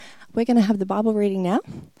We're going to have the Bible reading now,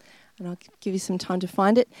 and I'll give you some time to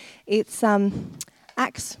find it. It's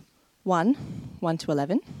Acts 1, 1 to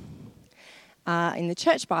 11. In the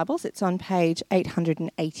church Bibles, it's on page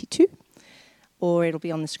 882, or it'll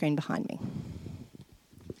be on the screen behind me.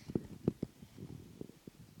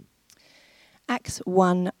 Acts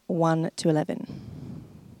 1, 1 to 11.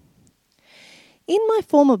 In my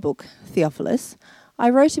former book, Theophilus, I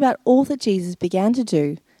wrote about all that Jesus began to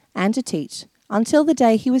do and to teach until the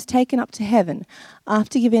day he was taken up to heaven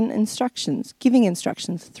after giving instructions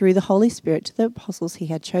through the Holy Spirit to the apostles he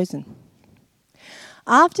had chosen.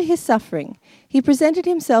 After his suffering, he presented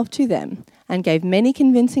himself to them and gave many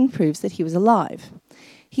convincing proofs that he was alive.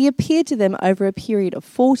 He appeared to them over a period of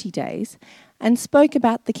 40 days and spoke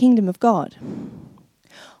about the kingdom of God.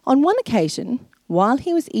 On one occasion, while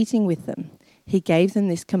he was eating with them, he gave them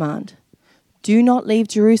this command: "Do not leave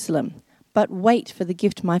Jerusalem, but wait for the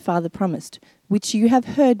gift my Father promised, which you have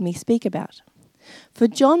heard me speak about. For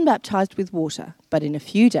John baptized with water, but in a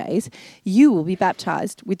few days you will be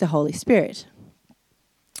baptized with the Holy Spirit."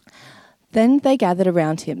 Then they gathered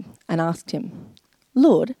around him and asked him,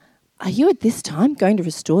 "Lord, are you at this time going to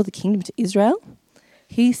restore the kingdom to Israel?"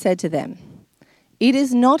 He said to them, "It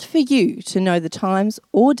is not for you to know the times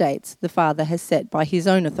or dates the Father has set by his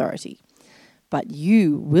own authority, but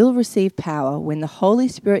you will receive power when the Holy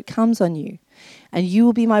Spirit comes on you, and you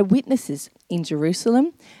will be my witnesses in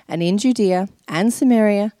Jerusalem and in Judea and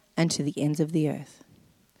Samaria and to the ends of the earth."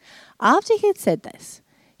 After he had said this,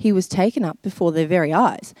 he was taken up before their very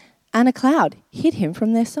eyes, and a cloud hid him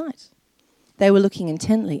from their sight. They were looking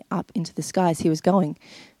intently up into the sky as he was going,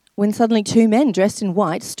 when suddenly two men dressed in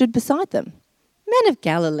white stood beside them. "Men of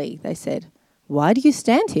Galilee," they said, "why do you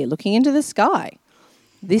stand here looking into the sky?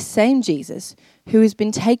 This same Jesus, who has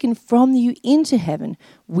been taken from you into heaven,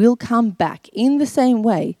 will come back in the same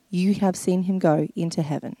way you have seen him go into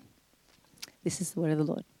heaven." This is the word of the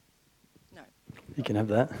Lord. No. You can have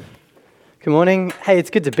that. Good morning. Hey, it's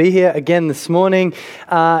good to be here again this morning.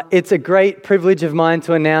 It's a great privilege of mine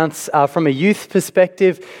to announce from a youth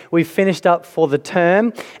perspective, we've finished up for the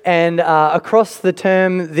term. And across the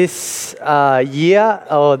term this year,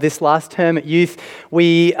 or this last term at youth,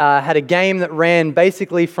 we had a game that ran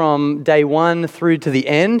basically from day one through to the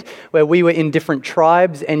end, where we were in different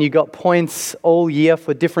tribes and you got points all year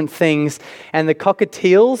for different things. And the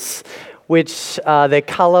Cockatiels, which their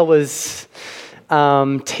colour was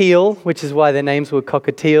teal, which is why their names were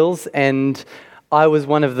Cockatiels, and I was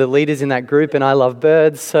one of the leaders in that group, and I love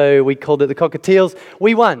birds, so we called it the Cockatiels.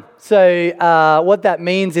 We won. So what that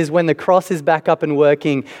means is when the cross is back up and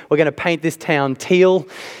working, we're going to paint this town teal,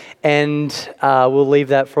 and we'll leave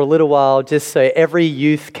that for a little while just so every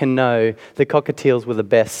youth can know the Cockatiels were the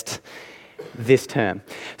best this term.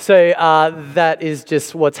 So that is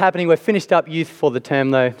just what's happening. We're finished up youth for the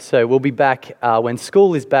term though, so we'll be back when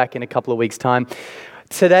school is back in a couple of weeks' time.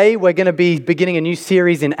 Today we're going to be beginning a new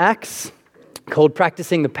series in Acts called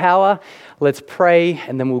Practicing the Power. Let's pray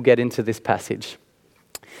and then we'll get into this passage.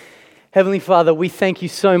 Heavenly Father, we thank you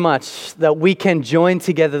so much that we can join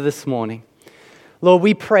together this morning. Lord,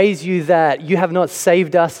 we praise you that you have not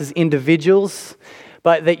saved us as individuals,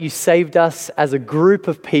 but that you saved us as a group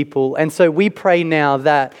of people. And so we pray now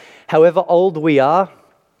that however old we are,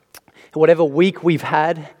 whatever week we've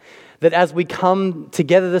had, that as we come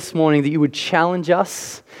together this morning, that you would challenge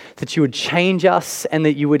us, that you would change us, and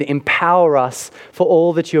that you would empower us for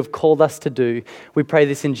all that you have called us to do. We pray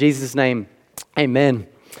this in Jesus' name. Amen.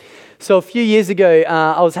 So a few years ago,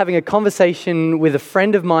 I was having a conversation with a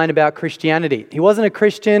friend of mine about Christianity. He wasn't a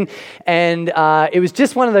Christian, and it was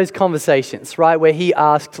just one of those conversations, right, where he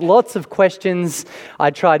asked lots of questions. I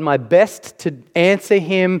tried my best to answer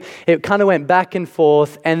him. It kind of went back and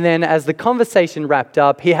forth, and then as the conversation wrapped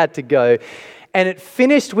up, he had to go. And it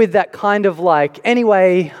finished with that kind of like,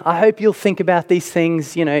 "Anyway, I hope you'll think about these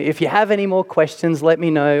things. You know, if you have any more questions, let me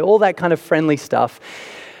know." All that kind of friendly stuff.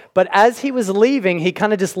 But as he was leaving, he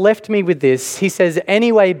kind of just left me with this. He says,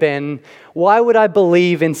 "Anyway, Ben, why would I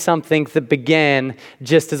believe in something that began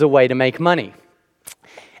just as a way to make money?"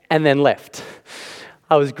 And then left.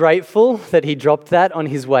 I was grateful that he dropped that on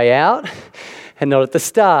his way out and not at the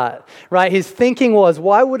start, right? His thinking was,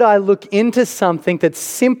 why would I look into something that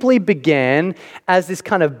simply began as this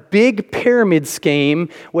kind of big pyramid scheme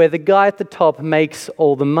where the guy at the top makes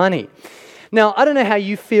all the money? Now, I don't know how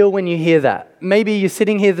you feel when you hear that. Maybe you're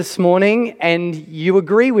sitting here this morning and you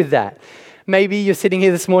agree with that. Maybe you're sitting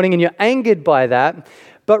here this morning and you're angered by that.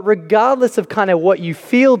 But regardless of kind of what you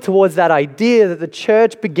feel towards that idea that the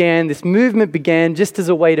church began, this movement began just as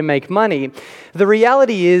a way to make money, the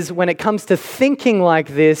reality is when it comes to thinking like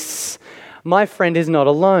this, my friend is not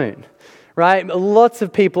alone. right? Lots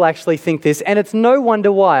of people actually think this, and it's no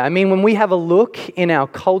wonder why. I mean, when we have a look in our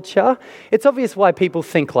culture, it's obvious why people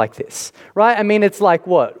think like this, right? I mean, it's like,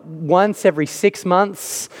 what, once every 6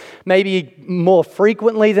 months, maybe more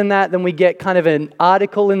frequently than that, then we get kind of an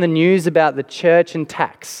article in the news about the church and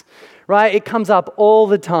tax, right? It comes up all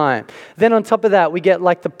the time. Then on top of that, we get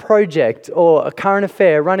like The Project or a current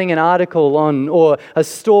affair running an article on, or a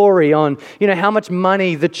story on, how much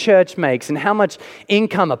money the church makes and how much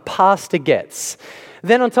income a pastor gets.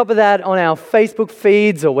 Then on top of that, on our Facebook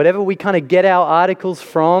feeds or whatever we kind of get our articles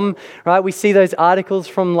from, right? We see those articles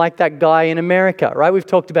from like that guy in America, right? We've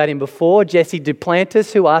talked about him before, Jesse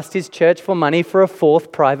Duplantis, who asked his church for money for a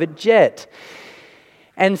 4th private jet.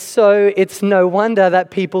 And so it's no wonder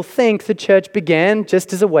that people think the church began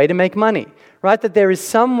just as a way to make money, right? That there is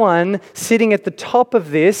someone sitting at the top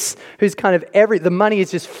of this who's kind of the money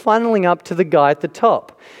is just funneling up to the guy at the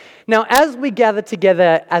top. Now, as we gather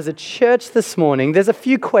together as a church this morning, there's a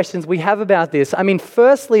few questions we have about this. I mean,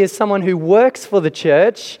 firstly, as someone who works for the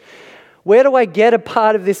church, where do I get a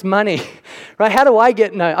part of this money? Right? How do I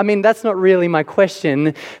get? No, I mean, that's not really my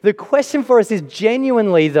question. The question for us is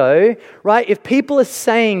genuinely, though, right? If people are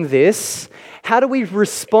saying this, how do we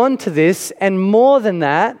respond to this? And more than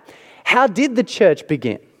that, how did the church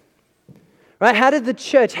begin? Right? How did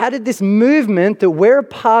this movement that we're a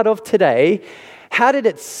part of today, how did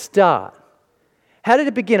it start? How did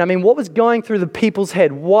it begin? I mean, what was going through the people's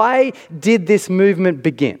head? Why did this movement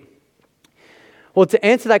begin? Well, to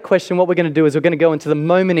answer that question, what we're going to do is we're going to go into the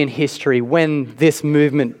moment in history when this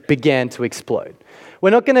movement began to explode. We're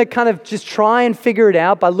not going to kind of just try and figure it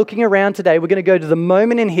out by looking around today. We're going to go to the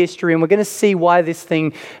moment in history and we're going to see why this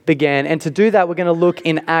thing began. And to do that, we're going to look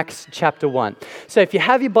in Acts chapter 1. So if you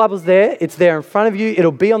have your Bibles there, it's there in front of you.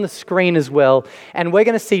 It'll be on the screen as well. And we're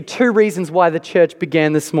going to see 2 reasons why the church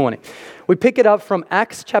began this morning. We pick it up from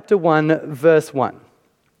Acts chapter 1, verse 1.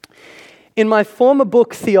 In my former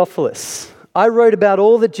book, Theophilus, I wrote about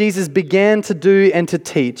all that Jesus began to do and to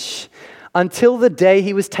teach until the day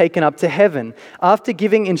he was taken up to heaven, after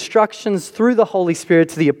giving instructions through the Holy Spirit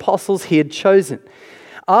to the apostles he had chosen.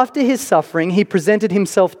 After his suffering, he presented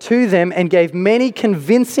himself to them and gave many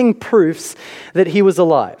convincing proofs that he was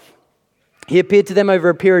alive. He appeared to them over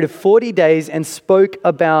a period of 40 days and spoke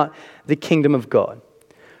about the kingdom of God.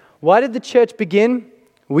 Why did the church begin?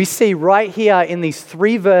 We see right here in these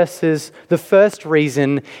 3 verses the first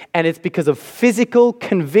reason, and it's because of physical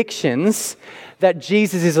convictions that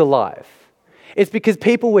Jesus is alive. It's because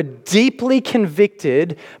people were deeply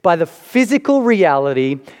convicted by the physical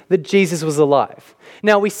reality that Jesus was alive.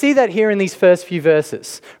 Now, we see that here in these first few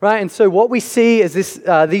verses, right? And so what we see as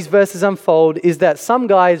these verses unfold is that some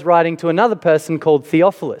guy is writing to another person called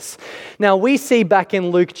Theophilus. Now, we see back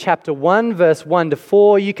in Luke chapter 1, verse 1 to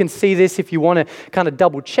 4, you can see this if you want to kind of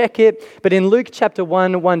double check it. But in Luke chapter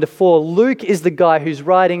 1, 1 to 4, Luke is the guy who's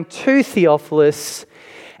writing to Theophilus,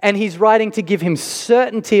 and he's writing to give him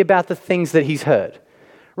certainty about the things that he's heard.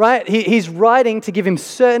 Right? He's writing to give him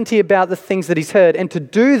certainty about the things that he's heard. And to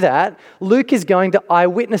do that, Luke is going to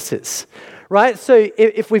eyewitnesses. Right? So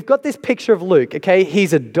if we've got this picture of Luke, okay,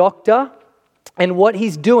 he's a doctor. And what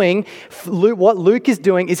he's doing, what Luke is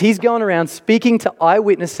doing is he's going around speaking to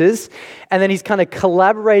eyewitnesses, and then he's kind of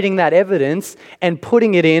collaborating that evidence and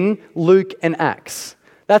putting it in Luke and Acts.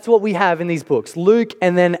 That's what we have in these books, Luke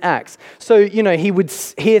and then Acts. So, he would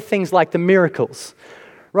hear things like the miracles.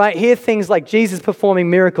 Right, hear things like Jesus performing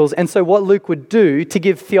miracles. And so what Luke would do to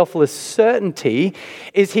give Theophilus certainty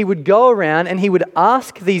is he would go around and he would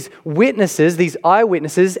ask these witnesses, these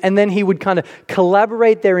eyewitnesses, and then he would kind of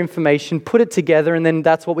collaborate their information, put it together, and then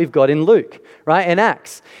that's what we've got in Luke, right? In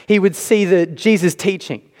Acts, he would see the Jesus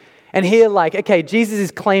teaching and hear like, okay, Jesus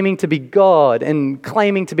is claiming to be God and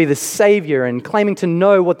claiming to be the Savior and claiming to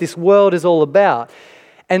know what this world is all about.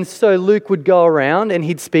 And so Luke would go around and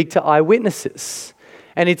he'd speak to eyewitnesses.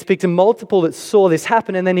 And he'd speak to multiple that saw this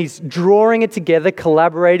happen, and then he's drawing it together,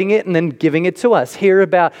 collaborating it, and then giving it to us. Hear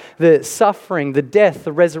about the suffering, the death,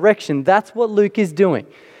 the resurrection. That's what Luke is doing,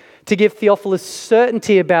 to give Theophilus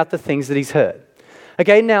certainty about the things that he's heard.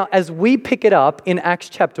 Okay, now as we pick it up in Acts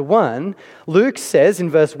chapter 1, Luke says in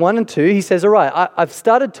verse 1 and 2, he says, all right, I've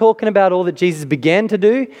started talking about all that Jesus began to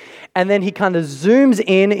do, and then he kind of zooms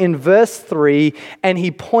in verse 3, and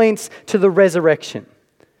he points to the resurrection.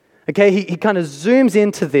 Okay, he kind of zooms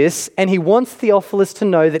into this, and he wants Theophilus to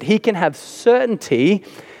know that he can have certainty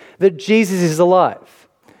that Jesus is alive.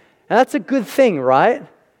 And that's a good thing, right?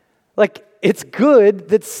 Like, it's good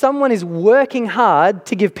that someone is working hard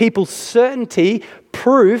to give people certainty,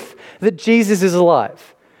 proof that Jesus is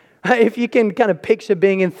alive. If you can kind of picture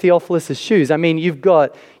being in Theophilus' shoes, I mean,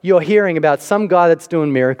 you're hearing about some guy that's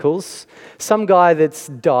doing miracles, some guy that's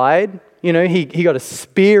died, he got a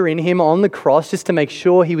spear in him on the cross just to make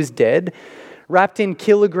sure he was dead, wrapped in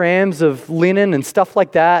kilograms of linen and stuff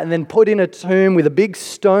like that, and then put in a tomb with a big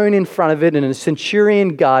stone in front of it and a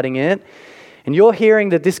centurion guarding it. And you're hearing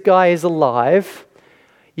that this guy is alive.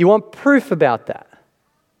 You want proof about that,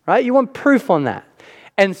 right? You want proof on that.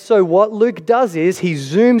 And so what Luke does is he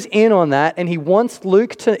zooms in on that, and he wants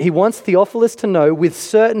Theophilus to know with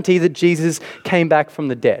certainty that Jesus came back from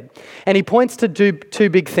the dead. And he points to two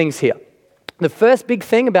big things here. The first big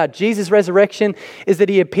thing about Jesus' resurrection is that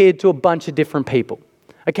he appeared to a bunch of different people.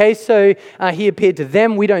 Okay, so he appeared to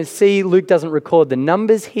them. Luke doesn't record the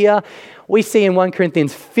numbers here. We see in 1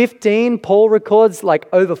 Corinthians 15, Paul records like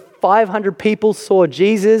over 500 people saw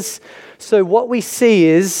Jesus. So what we see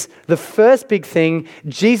is the first big thing,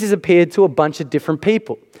 Jesus appeared to a bunch of different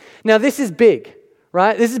people. Now this is big,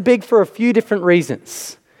 right? This is big for a few different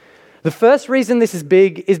reasons. The first reason this is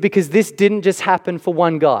big is because this didn't just happen for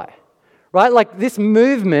one guy. Right? Like this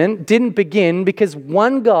movement didn't begin because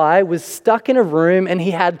one guy was stuck in a room and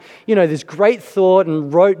he had, this great thought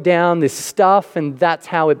and wrote down this stuff, and that's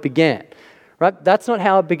how it began. Right? That's not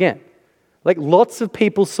how it began. Like lots of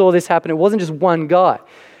people saw this happen. It wasn't just one guy.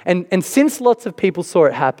 And since lots of people saw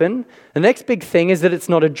it happen, the next big thing is that it's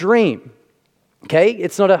not a dream. Okay?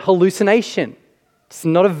 It's not a hallucination. It's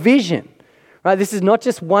not a vision. Right? This is not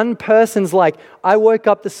just one person's like, I woke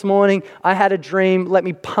up this morning, I had a dream, let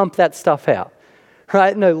me pump that stuff out.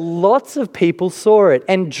 Right? No, lots of people saw it.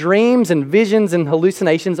 And dreams and visions and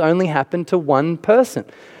hallucinations only happen to one person.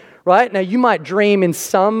 Right? Now, you might dream in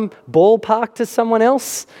some ballpark to someone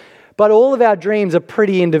else, but all of our dreams are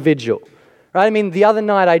pretty individual. Right? I mean, the other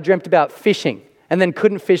night I dreamt about fishing and then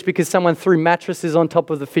couldn't fish because someone threw mattresses on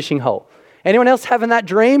top of the fishing hole. Anyone else having that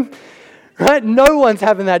dream? Right? No one's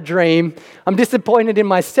having that dream. I'm disappointed in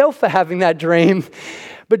myself for having that dream.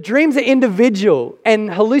 But dreams are individual,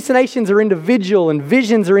 and hallucinations are individual, and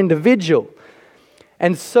visions are individual.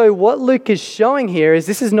 And so what Luke is showing here is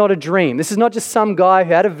this is not a dream. This is not just some guy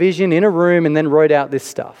who had a vision in a room and then wrote out this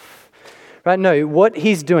stuff. Right? No, what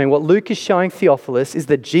he's doing, what Luke is showing Theophilus is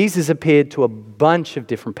that Jesus appeared to a bunch of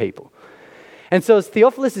different people. And so as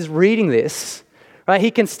Theophilus is reading this, right, he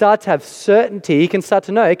can start to have certainty. He can start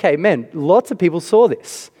to know, okay, man, lots of people saw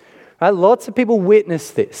this. Right? Lots of people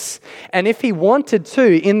witnessed this. And if he wanted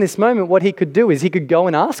to, in this moment, what he could do is he could go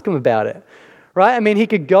and ask them about it. Right? I mean, he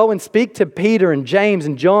could go and speak to Peter and James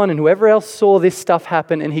and John and whoever else saw this stuff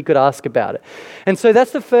happen, and he could ask about it. And so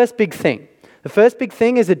that's the first big thing. The first big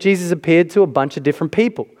thing is that Jesus appeared to a bunch of different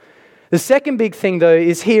people. The second big thing, though,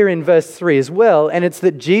 is here in verse 3 as well, and it's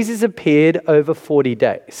that Jesus appeared over 40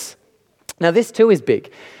 days. Now, this too is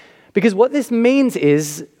big, because what this means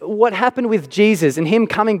is what happened with Jesus and him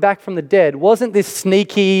coming back from the dead wasn't this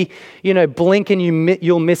sneaky, blink and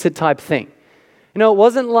you'll miss it type thing. It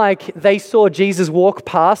wasn't like they saw Jesus walk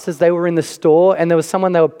past as they were in the store and there was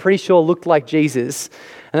someone they were pretty sure looked like Jesus,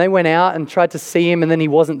 and they went out and tried to see him and then he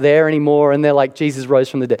wasn't there anymore and they're like, Jesus rose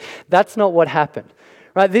from the dead. That's not what happened.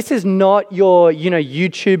 Right? This is not your,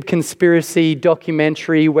 YouTube conspiracy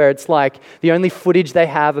documentary where it's like the only footage they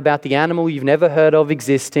have about the animal you've never heard of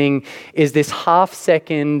existing is this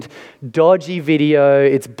half-second dodgy video.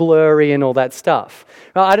 It's blurry and all that stuff.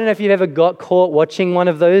 I don't know if you've ever got caught watching one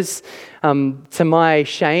of those. To my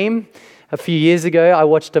shame, a few years ago, I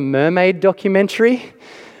watched a mermaid documentary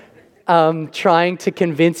trying to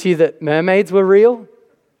convince you that mermaids were real.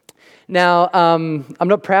 Now, I'm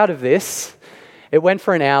not proud of this. It went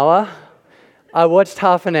for an hour. I watched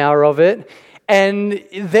half an hour of it. And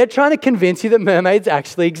they're trying to convince you that mermaids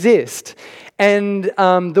actually exist. And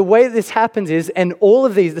the way this happens is, and all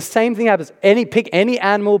of these, the same thing happens. Pick any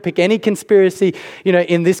animal, pick any conspiracy,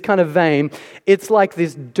 in this kind of vein. It's like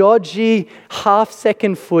this dodgy,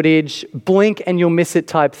 half-second footage, blink and you'll miss it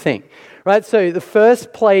type thing. Right, so the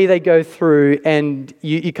first play they go through and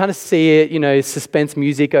you kind of see it, suspense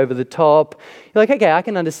music over the top. You're like, okay, I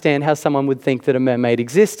can understand how someone would think that a mermaid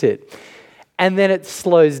existed. And then it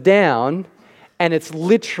slows down and it's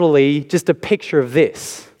literally just a picture of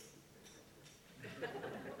this.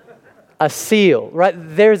 A seal, right?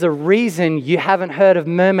 There's a reason you haven't heard of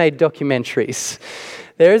mermaid documentaries.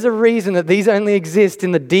 There is a reason that these only exist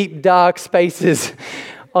in the deep, dark spaces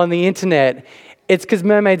on the internet. It's because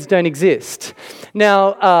mermaids don't exist.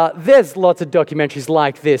 Now, there's lots of documentaries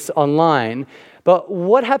like this online, but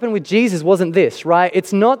what happened with Jesus wasn't this, right?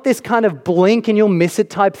 It's not this kind of blink and you'll miss it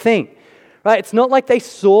type thing, right? It's not like they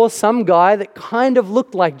saw some guy that kind of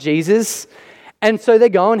looked like Jesus, and so they're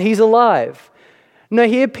going, he's alive. No,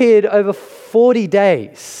 he appeared over 40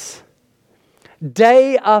 days.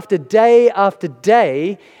 Day after day after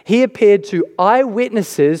day, he appeared to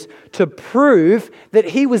eyewitnesses to prove that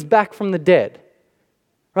he was back from the dead.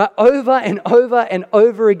 Right? Over and over and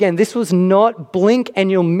over again. This was not blink and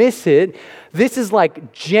you'll miss it. This is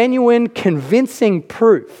like genuine, convincing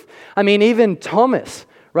proof. I mean, even Thomas,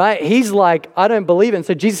 right? He's like, I don't believe it. And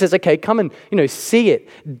so Jesus says, okay, come and, see it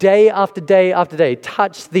day after day after day.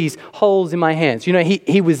 Touch these holes in my hands.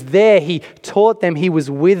 He was there. He taught them. He was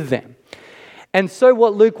with them. And so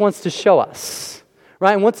what Luke wants to show us,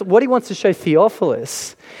 right? And what he wants to show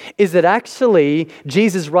Theophilus is that actually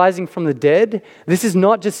Jesus rising from the dead, this is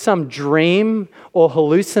not just some dream or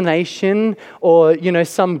hallucination or,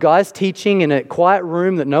 some guy's teaching in a quiet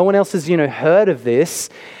room that no one else has, heard of this.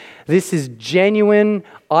 This is genuine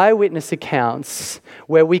eyewitness accounts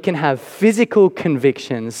where we can have physical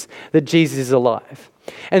convictions that Jesus is alive.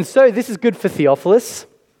 And so this is good for Theophilus,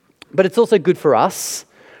 but it's also good for us,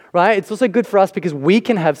 right? It's also good for us because we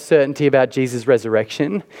can have certainty about Jesus'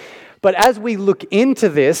 resurrection. But as we look into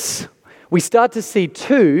this, we start to see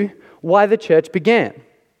too why the church began.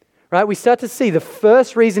 Right? We start to see the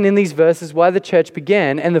first reason in these verses why the church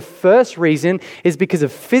began, and the first reason is because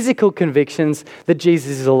of physical convictions that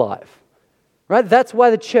Jesus is alive. Right? That's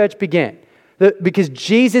why the church began. Because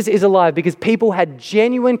Jesus is alive, because people had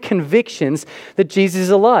genuine convictions that Jesus is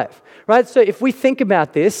alive. Right? So if we think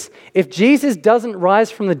about this, if Jesus doesn't rise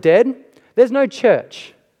from the dead, there's no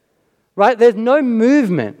church. Right? There's no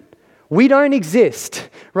movement. We don't exist,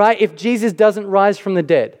 right? If Jesus doesn't rise from the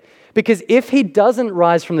dead. Because if he doesn't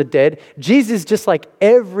rise from the dead, Jesus is just like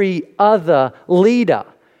every other leader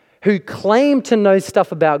who claimed to know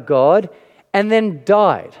stuff about God and then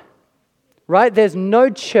died, right? There's no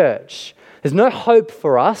church. There's no hope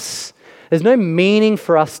for us. There's no meaning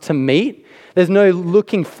for us to meet. There's no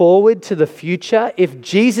looking forward to the future. If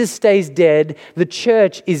Jesus stays dead, the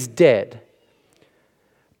church is dead.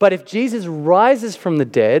 But if Jesus rises from the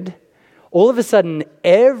dead, all of a sudden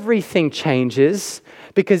everything changes.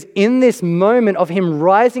 Because in this moment of him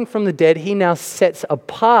rising from the dead, he now stands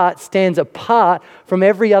apart from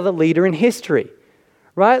every other leader in history,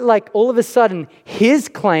 right? Like all of a sudden, his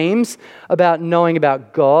claims about knowing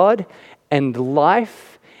about God and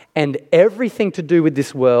life and everything to do with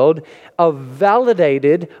this world are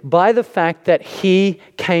validated by the fact that he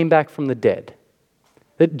came back from the dead,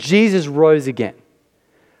 that Jesus rose again,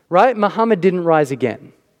 right? Muhammad didn't rise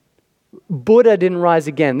again. Buddha didn't rise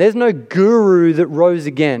again. There's no guru that rose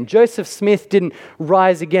again. Joseph Smith didn't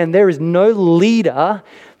rise again. There is no leader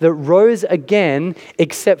that rose again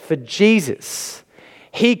except for Jesus.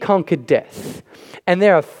 He conquered death. And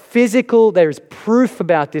there is proof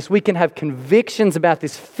about this. We can have convictions about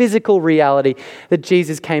this physical reality that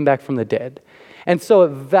Jesus came back from the dead. And so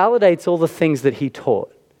it validates all the things that he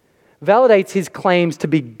taught. Validates his claims to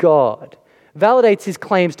be God. Validates his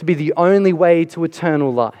claims to be the only way to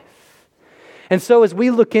eternal life. And so as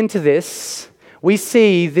we look into this, we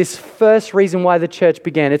see this first reason why the church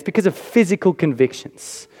began. It's because of physical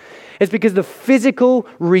convictions. It's because the physical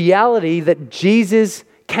reality that Jesus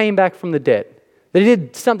came back from the dead, that he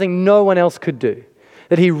did something no one else could do,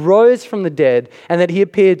 that he rose from the dead and that he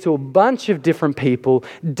appeared to a bunch of different people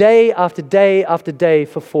day after day after day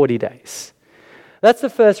for 40 days. That's the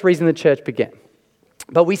first reason the church began.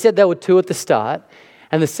 But we said there were two at the start,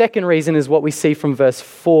 and the second reason is what we see from verse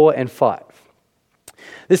 4 and 5.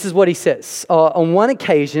 This is what he says. On one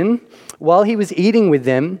occasion, while he was eating with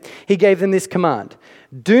them, he gave them this command.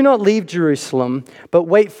 Do not leave Jerusalem, but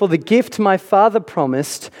wait for the gift my Father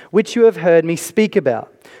promised, which you have heard me speak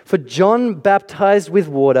about. For John baptized with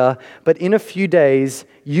water, but in a few days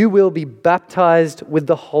you will be baptized with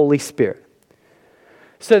the Holy Spirit.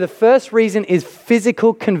 So the first reason is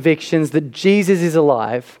physical convictions that Jesus is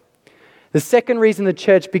alive. The second reason the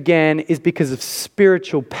church began is because of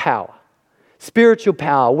spiritual power. Spiritual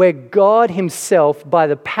power, where God himself, by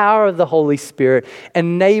the power of the Holy Spirit,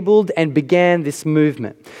 enabled and began this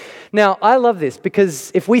movement. Now, I love this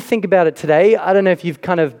because if we think about it today, I don't know if you've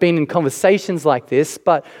kind of been in conversations like this,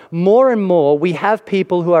 but more and more we have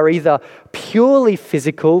people who are either purely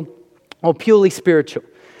physical or purely spiritual,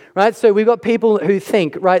 right? So we've got people who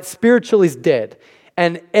think, right, spiritual is dead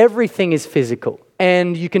and everything is physical.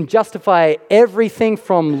 And you can justify everything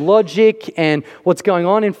from logic and what's going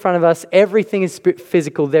on in front of us. Everything is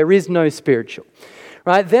physical. There is no spiritual.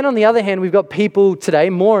 Right? Then on the other hand, we've got people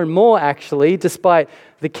today, more and more actually, despite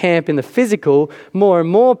the camp in the physical, more and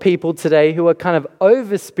more people today who are kind of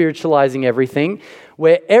over-spiritualizing everything,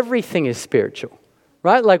 where everything is spiritual.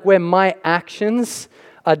 Right? Like where my actions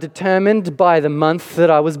are determined by the month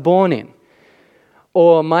that I was born in.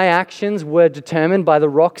 Or my actions were determined by the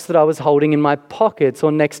rocks that I was holding in my pockets or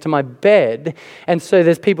next to my bed. And so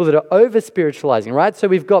there's people that are over-spiritualizing, right? So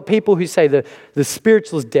we've got people who say the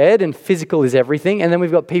spiritual's dead and physical is everything. And then we've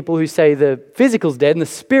got people who say the physical's dead and the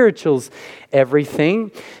spiritual's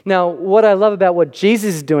everything. Now, what I love about what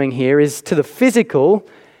Jesus is doing here is to the physical,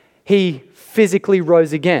 he physically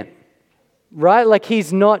rose again, right? Like he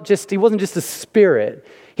wasn't just a spirit.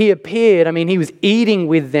 He appeared, he was eating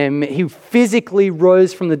with them. He physically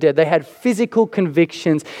rose from the dead. They had physical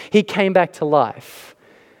convictions. He came back to life.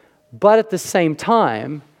 But at the same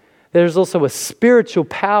time, there's also a spiritual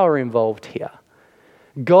power involved here.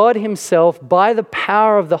 God himself, by the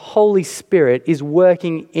power of the Holy Spirit, is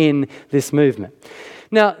working in this movement.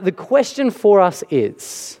 Now, the question for us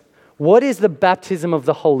is, what is the baptism of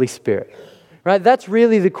the Holy Spirit? Right? That's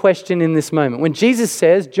really the question in this moment. When Jesus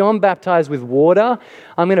says, John baptized with water,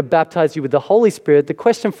 I'm going to baptize you with the Holy Spirit, the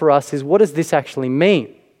question for us is, what does this actually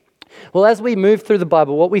mean? Well, as we move through the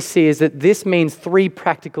Bible, what we see is that this means three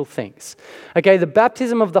practical things. Okay, the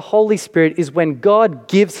baptism of the Holy Spirit is when God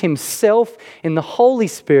gives himself in the Holy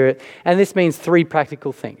Spirit, and this means three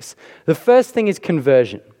practical things. The first thing is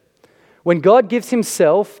conversion. When God gives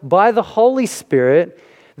himself by the Holy Spirit,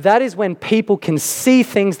 that is when people can see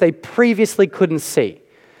things they previously couldn't see.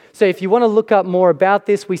 So if you want to look up more about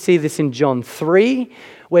this, we see this in John 3,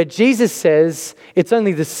 where Jesus says it's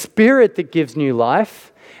only the Spirit that gives new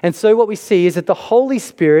life. And so what we see is that the Holy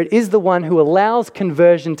Spirit is the one who allows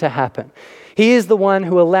conversion to happen. He is the one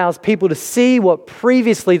who allows people to see what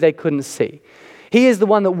previously they couldn't see. He is the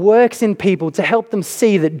one that works in people to help them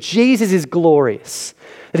see that Jesus is glorious,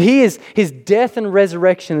 that he is his death and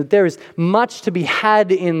resurrection, that there is much to be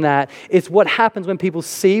had in that. It's what happens when people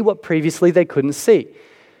see what previously they couldn't see.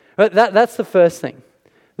 But that's the first thing.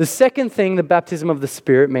 The second thing the baptism of the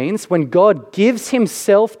Spirit means, when God gives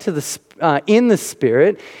himself to in the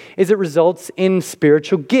Spirit, is it results in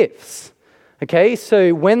spiritual gifts. Okay,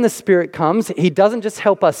 so when the Spirit comes, he doesn't just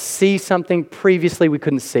help us see something previously we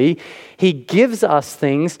couldn't see. He gives us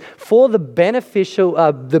things for the benefit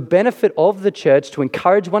of the church to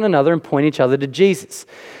encourage one another and point each other to Jesus.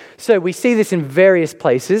 So we see this in various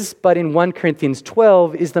places, but in 1 Corinthians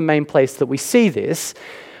 12 is the main place that we see this,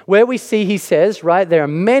 where we see he says, right, there are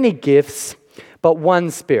many gifts, but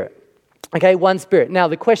one Spirit. Okay, one Spirit. Now,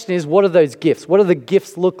 the question is, what are those gifts? What do the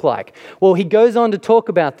gifts look like? Well, he goes on to talk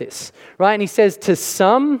about this, right? And he says, to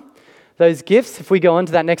some, those gifts, if we go on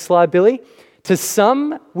to that next slide, Billy, to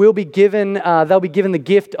some they'll be given the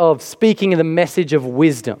gift of speaking the message of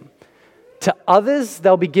wisdom. To others,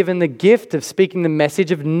 they'll be given the gift of speaking the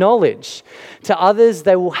message of knowledge. To others,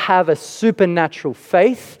 they will have a supernatural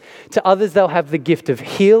faith. To others, they'll have the gift of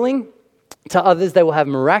healing. To others, they will have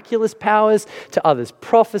miraculous powers. To others,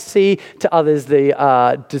 prophecy. To others,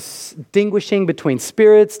 the distinguishing between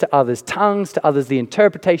spirits. To others, tongues. To others, the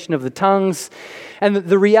interpretation of the tongues. And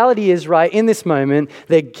the reality is, right, in this moment,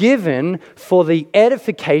 they're given for the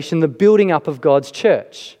edification, the building up of God's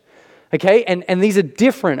church. Okay, and these are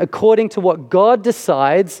different according to what God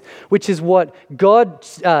decides, which is what God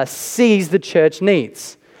sees the church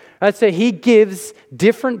needs. Right, so he gives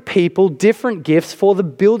different people different gifts for the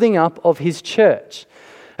building up of his church.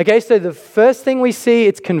 Okay, so the first thing we see,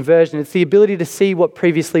 it's conversion. It's the ability to see what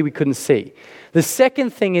previously we couldn't see. The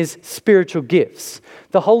second thing is spiritual gifts.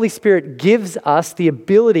 The Holy Spirit gives us the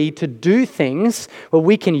ability to do things where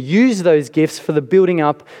we can use those gifts for the building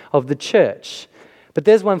up of the church. But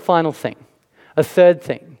there's one final thing, a third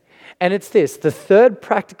thing. And it's this, the third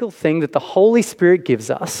practical thing that the Holy Spirit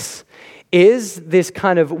gives us is this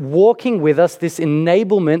kind of walking with us, this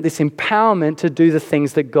enablement, this empowerment to do the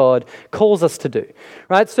things that God calls us to do,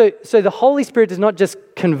 right? So the Holy Spirit does not just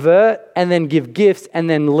convert and then give gifts and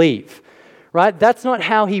then leave, right? That's not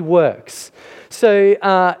how he works. So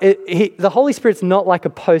the Holy Spirit's not like a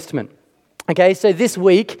postman, okay? So this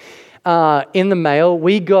week in the mail,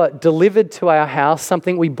 we got delivered to our house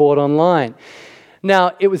something we bought online.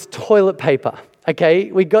 Now, it was toilet paper.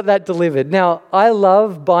 Okay, we got that delivered. Now, I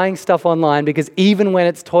love buying stuff online because even when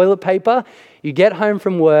it's toilet paper, you get home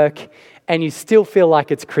from work and you still feel like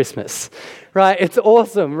it's Christmas, right? It's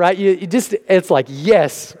awesome, right? It's like,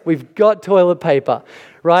 yes, we've got toilet paper,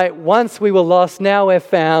 right? Once we were lost, now we're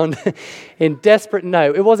found. In desperate,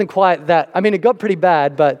 no, it wasn't quite that. I mean, it got pretty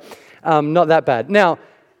bad, but not that bad. Now,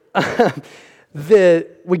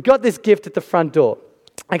 we got this gift at the front door.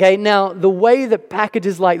 Okay, now the way that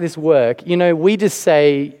packages like this work, we just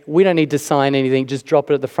say, we don't need to sign anything, just drop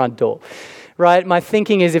it at the front door. right? My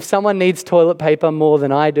thinking is if someone needs toilet paper more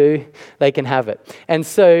than I do, they can have it. And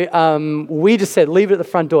so we just said, leave it at the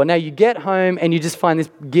front door. Now you get home and you just find this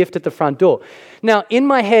gift at the front door. Now in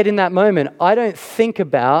my head in that moment, I don't think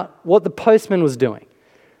about what the postman was doing,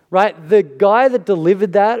 right? The guy that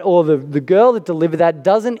delivered that or the girl that delivered that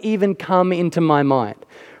doesn't even come into my mind,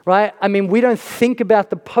 right? I mean, we don't think about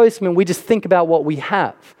the postman, we just think about what we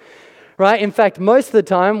have. Right? In fact, most of the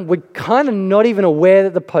time, we're kind of not even aware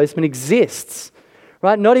that the postman exists,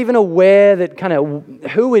 right? Not even aware that kind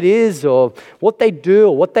of who it is or what they do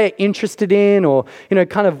or what they're interested in or,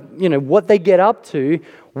 what they get up to.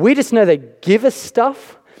 We just know they give us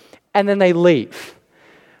stuff and then they leave.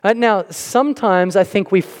 Right? Now, sometimes I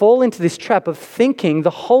think we fall into this trap of thinking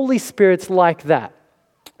the Holy Spirit's like that,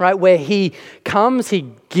 right? Where He comes,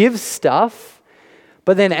 He gives stuff,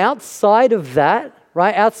 but then outside of that,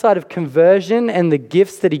 right, outside of conversion and the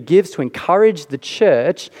gifts that He gives to encourage the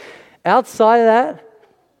church, outside of that,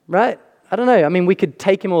 right, I don't know, I mean, we could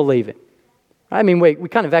take Him or leave Him. Right? I mean, we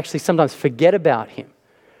kind of actually sometimes forget about Him,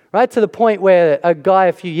 right, to the point where a guy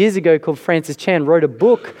a few years ago called Francis Chan wrote a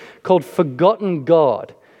book called Forgotten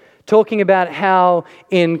God, talking about how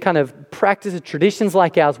in kind of practices, traditions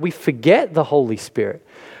like ours, we forget the Holy Spirit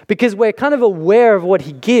because we're kind of aware of what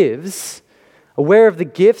He gives, aware of the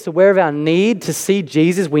gifts, aware of our need to see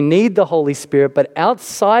Jesus. We need the Holy Spirit, but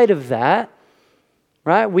outside of that,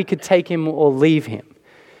 right, we could take Him or leave Him.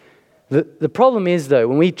 The problem is, though,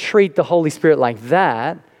 when we treat the Holy Spirit like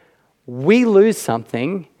that, we lose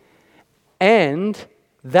something, and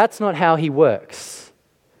that's not how He works.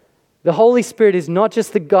 The Holy Spirit is not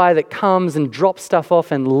just the guy that comes and drops stuff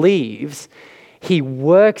off and leaves. He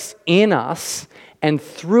works in us and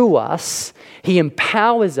through us. He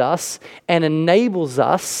empowers us and enables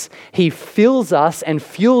us. He fills us and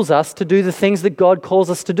fuels us to do the things that God calls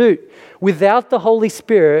us to do. Without the Holy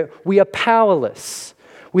Spirit, we are powerless.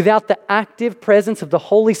 Without the active presence of the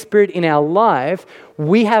Holy Spirit in our life,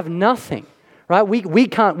 we have nothing, right?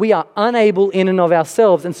 We are unable in and of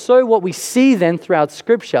ourselves. And so what we see then throughout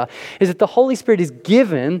Scripture is that the Holy Spirit is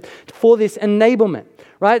given for this enablement.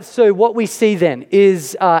 Right? So what we see then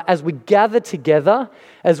is as we gather together,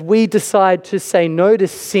 as we decide to say no to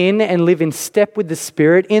sin and live in step with the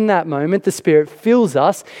Spirit, in that moment, the Spirit fills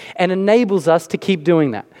us and enables us to keep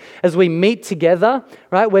doing that. As we meet together,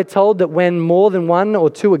 right, we're told that when more than one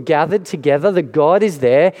or two are gathered together, that God is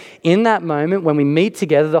there. In that moment, when we meet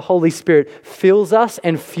together, the Holy Spirit fills us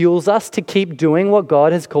and fuels us to keep doing what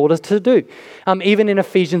God has called us to do. Even in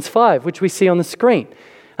Ephesians 5, which we see on the screen.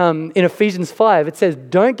 In Ephesians 5, it says,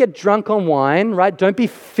 don't get drunk on wine, right? Don't be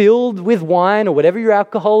filled with wine or whatever your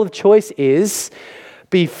alcohol of choice is.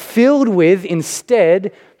 Be filled with,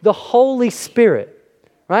 instead, the Holy Spirit,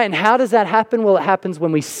 right? And how does that happen? Well, it happens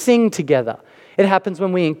when we sing together. It happens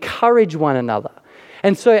when we encourage one another.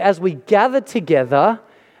 And so as we gather together,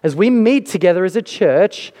 as we meet together as a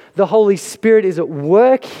church, the Holy Spirit is at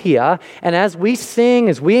work here. And as we sing,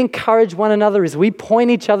 as we encourage one another, as we point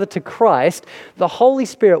each other to Christ, the Holy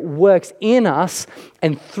Spirit works in us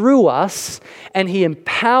and through us, and He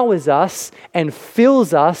empowers us and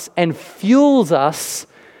fills us and fuels us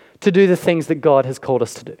to do the things that God has called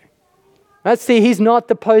us to do. Right? See, He's not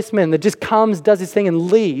the postman that just comes, does His thing and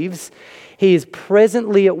leaves. He is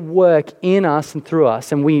presently at work in us and through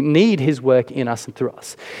us, and we need His work in us and through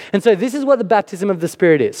us. And so this is what the baptism of the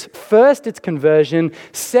Spirit is. First, it's conversion.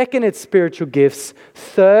 Second, it's spiritual gifts.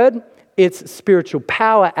 Third, it's spiritual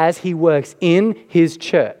power as He works in His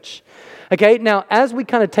church. Okay, now as we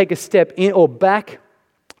kind of take a step in or back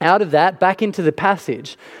out of that, back into the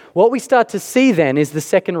passage, what we start to see then is the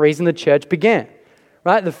second reason the church began.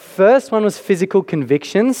 Right? The first one was physical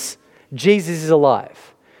convictions. Jesus is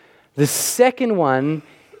alive. The second one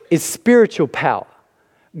is spiritual power.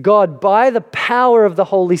 God, by the power of the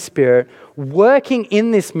Holy Spirit, working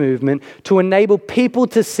in this movement to enable people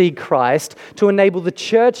to see Christ, to enable the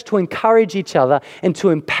church to encourage each other, and to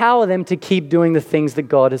empower them to keep doing the things that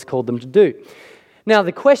God has called them to do. Now,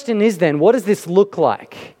 the question is then, what does this look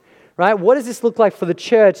like? Right? What does this look like for the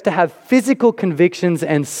church to have physical convictions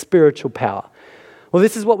and spiritual power? Well,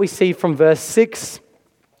 this is what we see from verse 6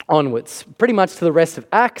 onwards, pretty much to the rest of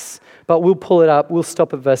Acts, but we'll pull it up. We'll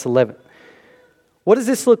stop at verse 11. What does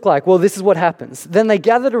this look like? Well, this is what happens. Then they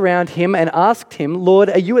gathered around Him and asked Him, Lord,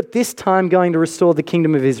 are you at this time going to restore the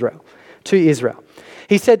kingdom of Israel to Israel?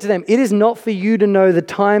 He said to them, it is not for you to know the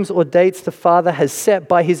times or dates the Father has set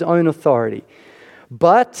by His own authority,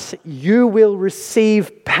 but you will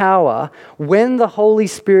receive power when the Holy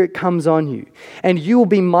Spirit comes on you, and you will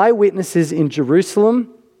be my witnesses in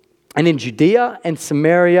Jerusalem and in Judea and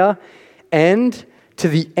Samaria and to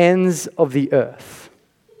the ends of the earth.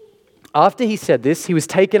 After he said this, he was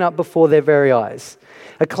taken up before their very eyes.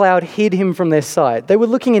 A cloud hid him from their sight. They were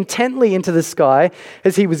looking intently into the sky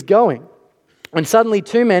as he was going. And suddenly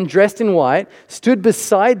 2 men dressed in white stood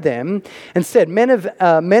beside them and said, Men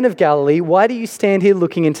of Galilee, why do you stand here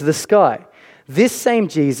looking into the sky? This same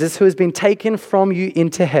Jesus who has been taken from you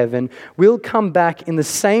into heaven will come back in the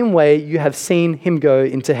same way you have seen him go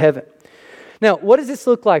into heaven. Now, what does this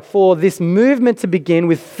look like for this movement to begin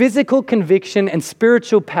with physical conviction and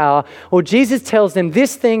spiritual power? Well, Jesus tells them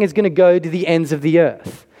this thing is going to go to the ends of the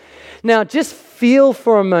earth. Now, just feel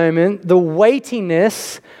for a moment the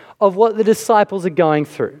weightiness of what the disciples are going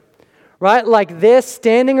through, right? Like they're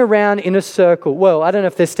standing around in a circle. Well, I don't know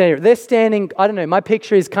if they're standing, I don't know, my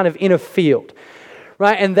picture is kind of in a field,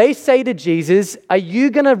 right? And they say to Jesus, are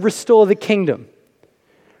you going to restore the kingdom?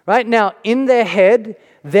 Right? Now, in their head,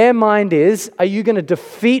 their mind is, are you going to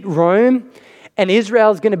defeat Rome and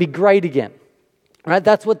Israel is going to be great again? Right?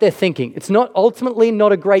 That's what they're thinking. It's ultimately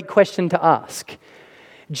not a great question to ask.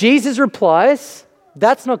 Jesus replies,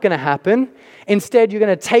 that's not going to happen. Instead, you're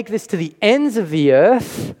going to take this to the ends of the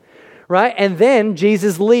earth, right? And then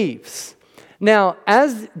Jesus leaves. Now,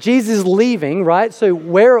 as Jesus is leaving, right? So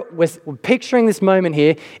we're picturing this moment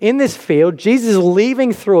here in this field. Jesus is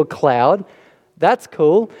leaving through a cloud. That's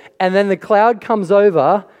cool. And then the cloud comes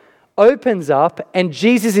over, opens up, and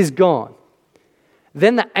Jesus is gone.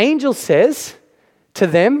 Then the angel says to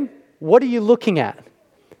them, what are you looking at?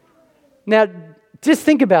 Now, just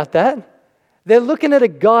think about that. They're looking at a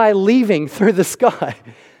guy leaving through the sky,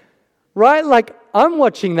 right? Like, I'm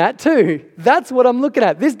watching that too. That's what I'm looking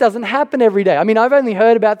at. This doesn't happen every day. I mean, I've only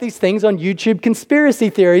heard about these things on YouTube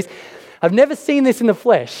conspiracy theories. I've never seen this in the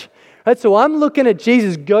flesh. Right? So I'm looking at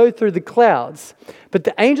Jesus go through the clouds. But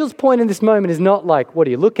the angel's point in this moment is not like, what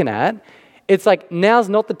are you looking at? It's like, now's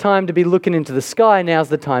not the time to be looking into the sky. Now's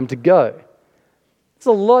the time to go. It's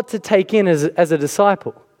a lot to take in as a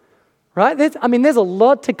disciple. Right? There's a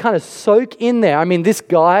lot to kind of soak in there. I mean, this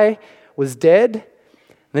guy was dead, and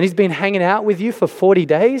then he's been hanging out with you for 40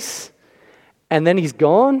 days, and then he's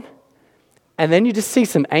gone, and then you just see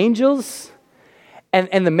some angels,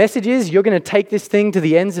 and the message is you're going to take this thing to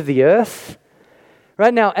the ends of the earth.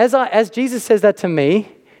 Right now, as Jesus says that to me,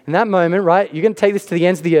 in that moment, right, you're going to take this to the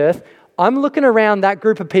ends of the earth, I'm looking around that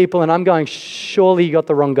group of people, and I'm going, surely you got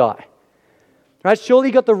the wrong guy. Right? Surely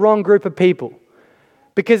you got the wrong group of people.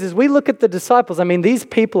 Because as we look at the disciples, I mean, these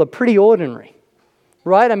people are pretty ordinary,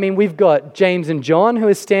 right? I mean, we've got James and John who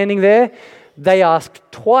are standing there. They asked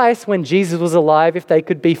twice when Jesus was alive if they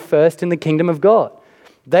could be first in the kingdom of God.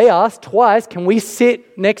 They asked twice, can we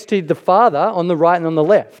sit next to the Father on the right and on the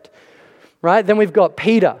left, right? Then we've got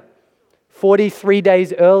Peter, 43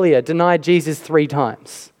 days earlier, denied Jesus 3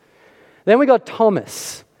 times. Then we got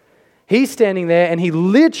Thomas. He's standing there and he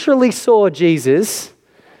literally saw Jesus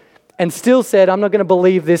and still said, I'm not going to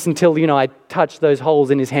believe this until, I touch those holes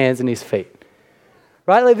in his hands and his feet.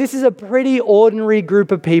 Right? Like, this is a pretty ordinary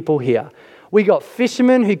group of people here. We got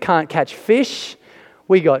fishermen who can't catch fish.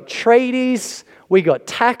 We got tradies. We got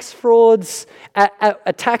tax frauds,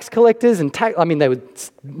 tax collectors, and they were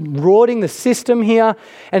rorting the system here.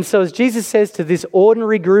 And so as Jesus says to this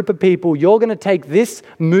ordinary group of people, you're going to take this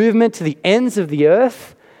movement to the ends of the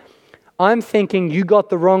earth, I'm thinking you got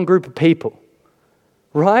the wrong group of people.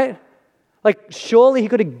 Right? Like, surely he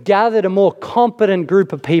could have gathered a more competent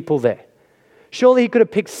group of people there. Surely he could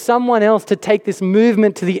have picked someone else to take this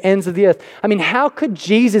movement to the ends of the earth. I mean, how could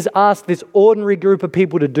Jesus ask this ordinary group of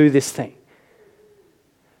people to do this thing?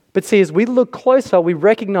 But see, as we look closer, we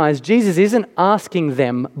recognize Jesus isn't asking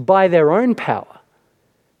them by their own power.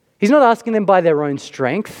 He's not asking them by their own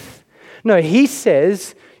strength. No, he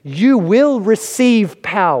says, you will receive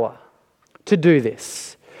power to do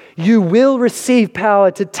this. You will receive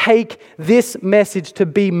power to take this message to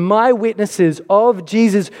be my witnesses of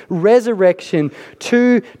Jesus' resurrection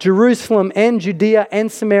to Jerusalem and Judea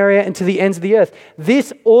and Samaria and to the ends of the earth.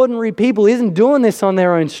 This ordinary people isn't doing this on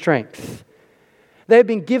their own strength. They've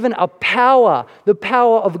been given a power, the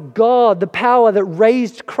power of God, the power that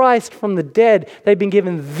raised Christ from the dead. They've been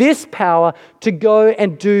given this power to go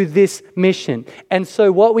and do this mission. And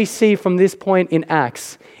so what we see from this point in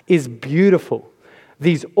Acts is beautiful.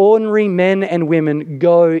 These ordinary men and women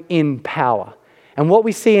go in power. And what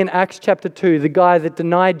we see in Acts chapter 2, the guy that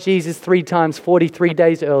denied Jesus 3 times 43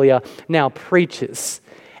 days earlier now preaches,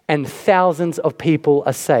 and thousands of people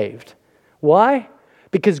are saved. Why?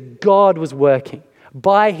 Because God was working.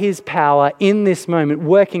 by his power in this moment,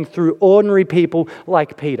 working through ordinary people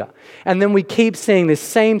like Peter. And then we keep seeing this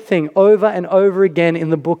same thing over and over again in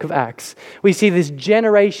the book of Acts. We see this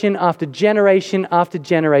generation after generation after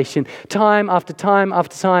generation, time after time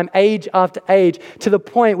after time, age after age, to the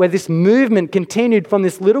point where this movement continued from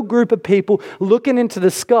this little group of people looking into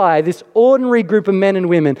the sky, this ordinary group of men and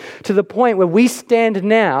women, to the point where we stand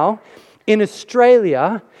now in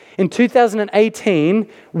Australia. In 2018,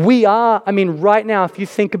 we are, right now, if you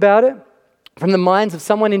think about it, from the minds of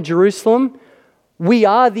someone in Jerusalem, we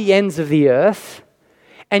are the ends of the earth,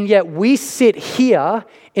 and yet we sit here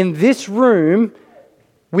in this room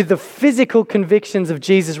with the physical convictions of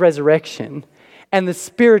Jesus' resurrection and the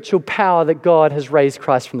spiritual power that God has raised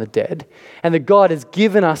Christ from the dead, and that God has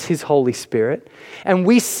given us his Holy Spirit, and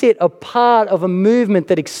we sit a part of a movement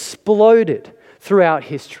that exploded throughout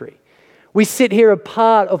history. We sit here a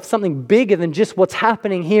part of something bigger than just what's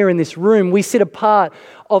happening here in this room. We sit a part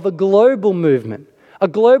of a global movement, a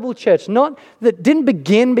global church, not that didn't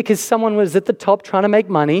begin because someone was at the top trying to make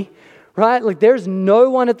money, right? Like there's no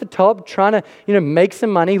one at the top trying to, make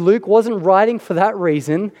some money. Luke wasn't writing for that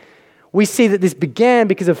reason. We see that this began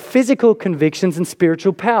because of physical convictions and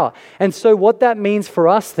spiritual power. And so what that means for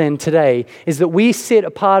us then today is that we sit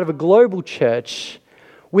a part of a global church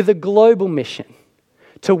with a global mission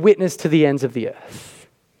to witness to the ends of the earth.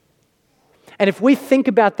 And if we think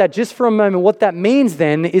about that just for a moment, what that means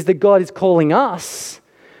then is that God is calling us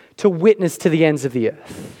to witness to the ends of the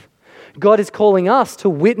earth. God is calling us to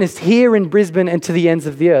witness here in Brisbane and to the ends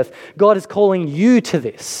of the earth. God is calling you to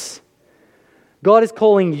this. God is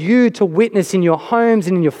calling you to witness in your homes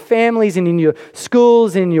and in your families and in your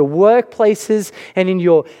schools and in your workplaces and in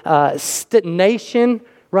your nation,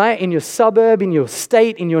 right? In your suburb, in your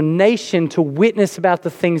state, in your nation, to witness about the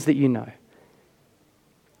things that you know.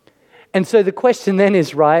 And so the question then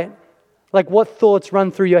is, right, like what thoughts run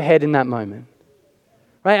through your head in that moment?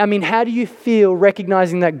 Right? How do you feel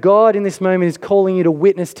recognizing that God in this moment is calling you to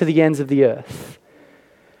witness to the ends of the earth?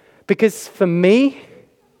 Because for me,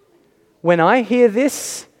 when I hear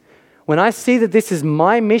this, when I see that this is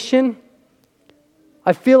my mission,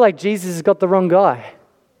 I feel like Jesus has got the wrong guy.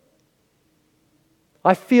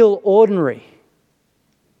 I feel ordinary.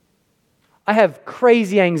 I have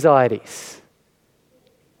crazy anxieties.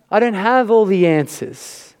 I don't have all the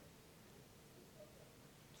answers.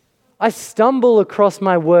 I stumble across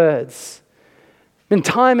my words. And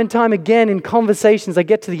time again in conversations, I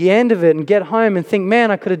get to the end of it and get home and think, man,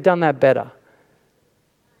 I could have done that better.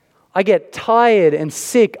 I get tired and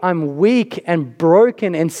sick. I'm weak and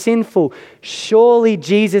broken and sinful. Surely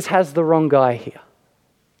Jesus has the wrong guy here.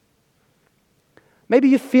 Maybe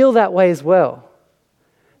you feel that way as well.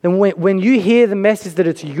 Then when you hear the message that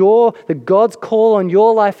that God's call on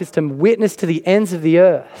your life is to witness to the ends of the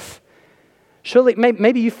earth, surely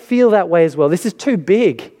maybe you feel that way as well. This is too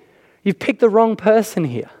big. You've picked the wrong person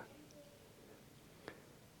here.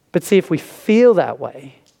 But see, if we feel that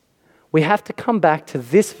way, we have to come back to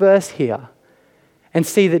this verse here and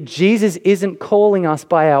see that Jesus isn't calling us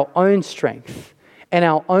by our own strength and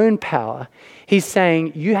our own power. He's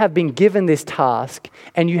saying, you have been given this task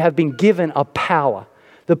and you have been given a power,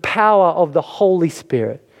 the power of the Holy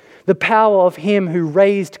Spirit, the power of him who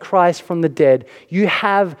raised Christ from the dead. You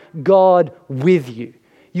have God with you.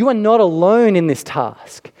 You are not alone in this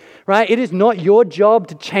task, right? It is not your job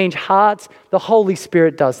to change hearts. The Holy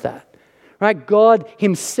Spirit does that. Right? God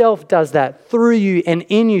himself does that through you and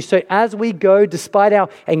in you. So as we go, despite our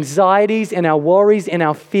anxieties and our worries and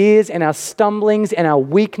our fears and our stumblings and our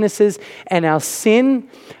weaknesses and our sin,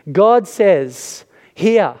 God says,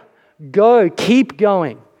 here, go, keep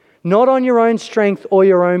going. Not on your own strength or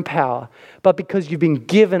your own power, but because you've been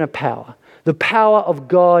given a power, the power of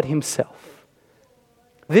God himself.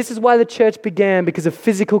 This is why the church began, because of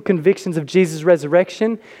physical convictions of Jesus'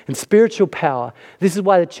 resurrection and spiritual power. This is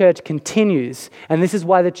why the church continues, and this is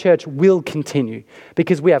why the church will continue,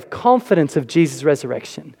 because we have confidence of Jesus'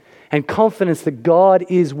 resurrection and confidence that God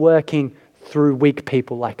is working through weak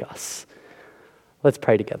people like us. Let's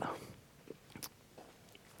pray together.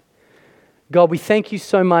 God, we thank you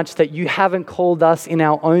so much that you haven't called us in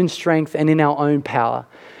our own strength and in our own power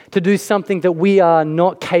to do something that we are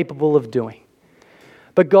not capable of doing.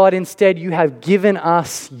 But God, instead, you have given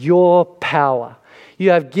us your power. You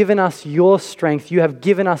have given us your strength. You have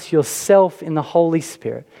given us yourself in the Holy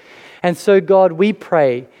Spirit. And so, God, we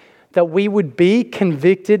pray that we would be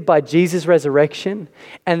convicted by Jesus' resurrection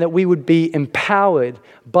and that we would be empowered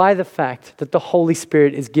by the fact that the Holy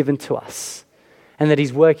Spirit is given to us and that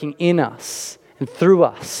he's working in us and through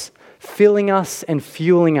us, filling us and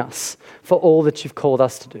fueling us for all that you've called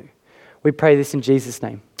us to do. We pray this in Jesus'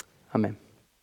 name. Amen.